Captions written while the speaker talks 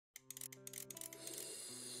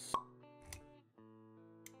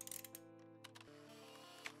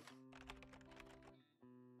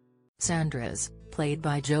Sandra's, played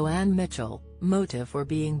by Joanne Mitchell, motive for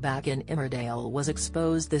being back in Emmerdale was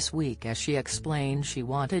exposed this week as she explained she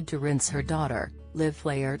wanted to rinse her daughter, Liv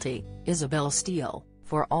Flaherty, Isabel Steele,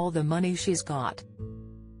 for all the money she's got.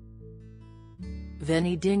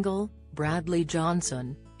 Vinnie Dingle, Bradley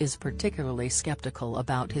Johnson, is particularly skeptical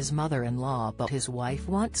about his mother-in-law, but his wife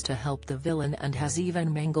wants to help the villain and has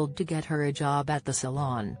even mingled to get her a job at the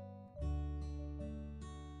salon.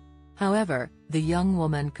 However, the young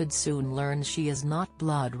woman could soon learn she is not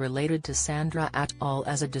blood-related to Sandra at all,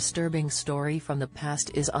 as a disturbing story from the past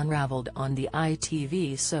is unraveled on the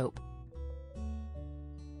ITV soap.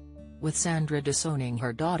 With Sandra disowning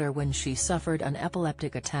her daughter when she suffered an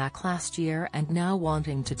epileptic attack last year and now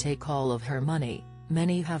wanting to take all of her money,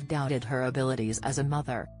 many have doubted her abilities as a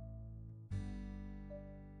mother.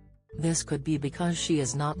 This could be because she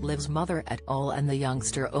is not Liv's mother at all, and the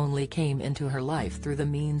youngster only came into her life through the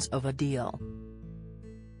means of a deal.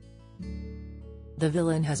 The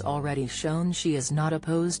villain has already shown she is not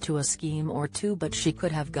opposed to a scheme or two, but she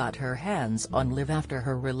could have got her hands on Liv after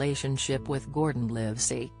her relationship with Gordon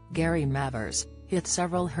Livesey, Gary Mavers, hit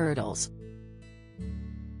several hurdles.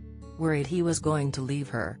 Worried he was going to leave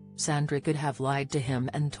her, Sandra could have lied to him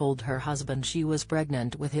and told her husband she was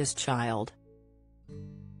pregnant with his child.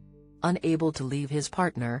 Unable to leave his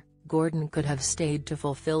partner, Gordon could have stayed to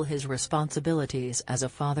fulfill his responsibilities as a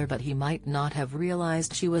father, but he might not have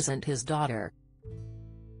realized she wasn't his daughter.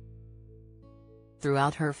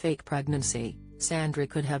 Throughout her fake pregnancy, Sandra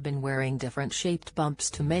could have been wearing different shaped bumps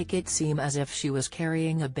to make it seem as if she was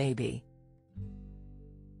carrying a baby.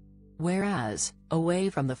 Whereas, away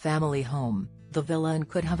from the family home, the villain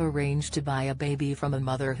could have arranged to buy a baby from a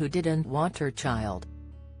mother who didn't want her child.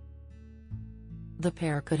 The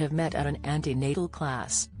pair could have met at an antenatal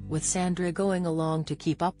class, with Sandra going along to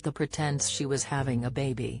keep up the pretense she was having a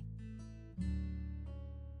baby.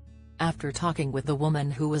 After talking with the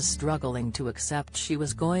woman who was struggling to accept she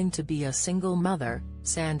was going to be a single mother,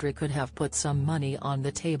 Sandra could have put some money on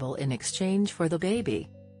the table in exchange for the baby.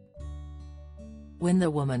 When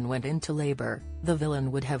the woman went into labor, the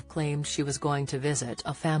villain would have claimed she was going to visit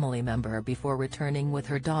a family member before returning with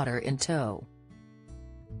her daughter in tow.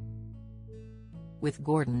 With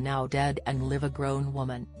Gordon now dead and Liv a grown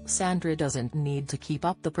woman, Sandra doesn't need to keep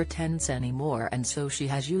up the pretense anymore, and so she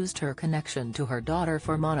has used her connection to her daughter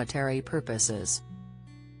for monetary purposes.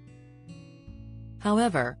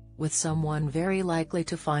 However, with someone very likely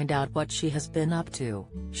to find out what she has been up to,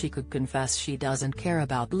 she could confess she doesn't care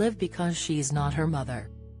about Liv because she's not her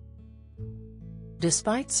mother.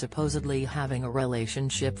 Despite supposedly having a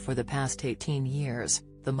relationship for the past 18 years,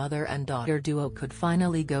 the mother and daughter duo could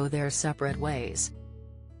finally go their separate ways.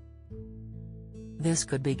 This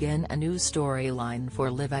could begin a new storyline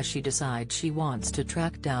for Liv as she decides she wants to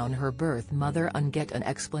track down her birth mother and get an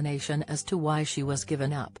explanation as to why she was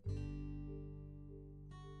given up.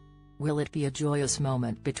 Will it be a joyous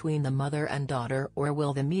moment between the mother and daughter, or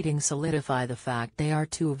will the meeting solidify the fact they are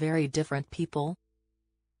two very different people?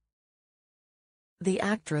 The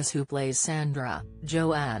actress who plays Sandra,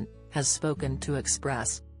 Joanne, has spoken to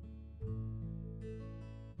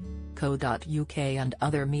Express.co.uk and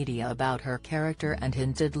other media about her character and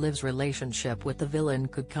hinted Liv's relationship with the villain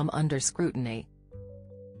could come under scrutiny.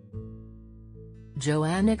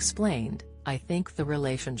 Joanne explained, "I think the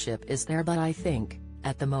relationship is there, but I think,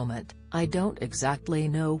 at the moment, I don't exactly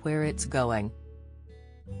know where it's going.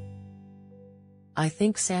 I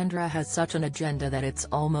think Sandra has such an agenda that it's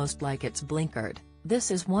almost like it's blinkered. This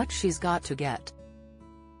is what she's got to get.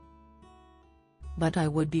 But I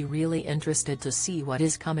would be really interested to see what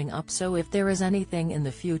is coming up, so if there is anything in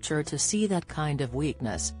the future to see that kind of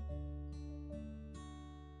weakness,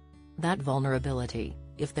 that vulnerability,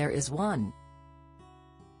 if there is one.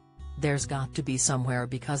 There's got to be somewhere,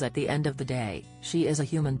 because at the end of the day, she is a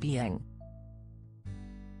human being."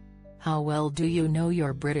 How well do you know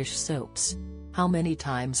your British soaps? How many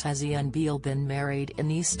times has Ian Beale been married in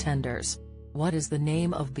EastEnders? What is the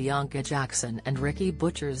name of Bianca Jackson and Ricky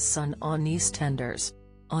Butcher's son on EastEnders?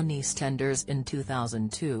 On EastEnders in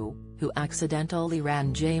 2002, who accidentally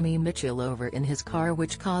ran Jamie Mitchell over in his car,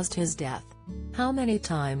 which caused his death? How many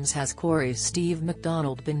times has Corey's Steve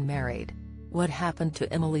MacDonald been married? What happened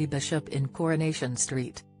to Emily Bishop in Coronation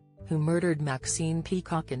Street? Who murdered Maxine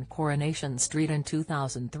Peacock in Coronation Street in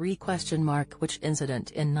 2003? Which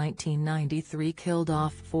incident in 1993 killed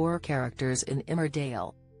off 4 characters in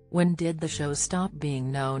Emmerdale? When did the show stop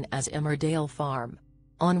being known as Emmerdale Farm?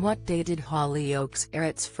 On what day did Hollyoaks air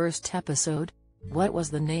its first episode? What was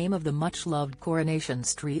the name of the much-loved Coronation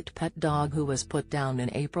Street pet dog who was put down in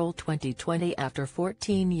April 2020 after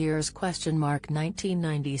 14 years?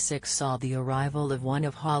 1996 saw the arrival of one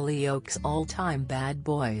of Hollyoaks' all-time bad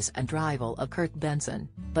boys and rival of Kurt Benson,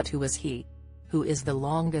 but who is he? Who is the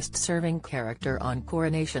longest-serving character on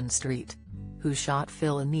Coronation Street? Who shot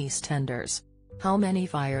Phil in EastEnders? How many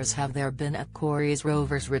fires have there been at Corey's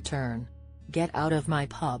Rover's return? Get out of my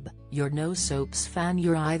pub, you're no soaps fan.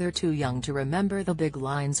 You're either too young to remember the big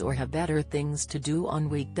lines or have better things to do on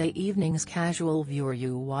weekday evenings. Casual viewer,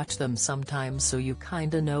 you watch them sometimes so you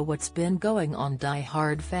kinda know what's been going on.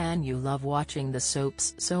 Die-hard fan, you love watching the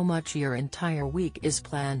soaps so much your entire week is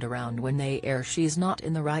planned around when they air. She's not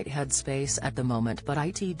in the right headspace at the moment, but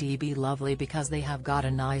it'd be lovely because they have got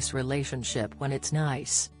a nice relationship when it's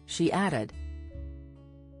nice, she added.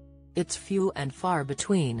 It's few and far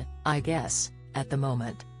between, I guess, at the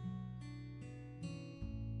moment.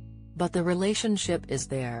 But the relationship is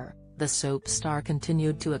there, the soap star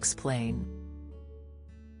continued to explain.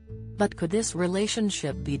 But could this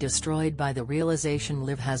relationship be destroyed by the realization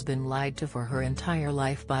Liv has been lied to for her entire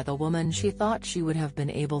life by the woman she thought she would have been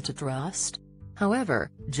able to trust? However,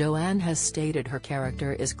 Joanne has stated her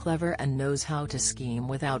character is clever and knows how to scheme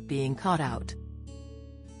without being caught out.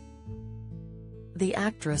 The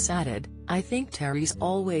actress added, I think Terry's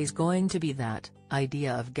always going to be that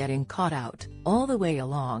idea of getting caught out, all the way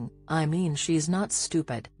along. I mean, she's not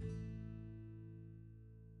stupid.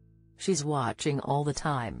 She's watching all the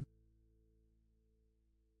time.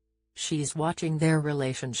 She's watching their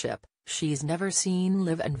relationship. She's never seen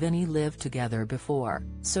Liv and Vinny live together before,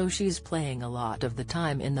 so she's playing a lot of the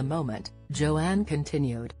time in the moment, Joanne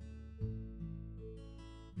continued.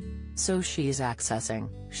 So she's accessing,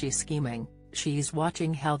 she's scheming. She's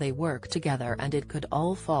watching how they work together and it could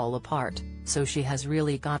all fall apart, so she has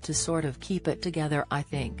really got to sort of keep it together. I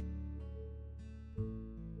think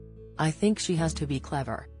she has to be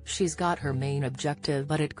clever. She's got her main objective,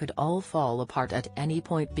 but it could all fall apart at any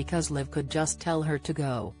point because Liv could just tell her to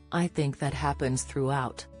go. I think that happens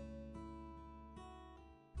throughout.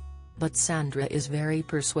 But Sandra is very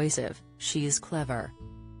persuasive, she's clever.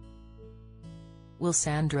 Will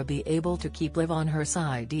Sandra be able to keep Liv on her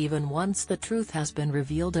side even once the truth has been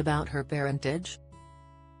revealed about her parentage?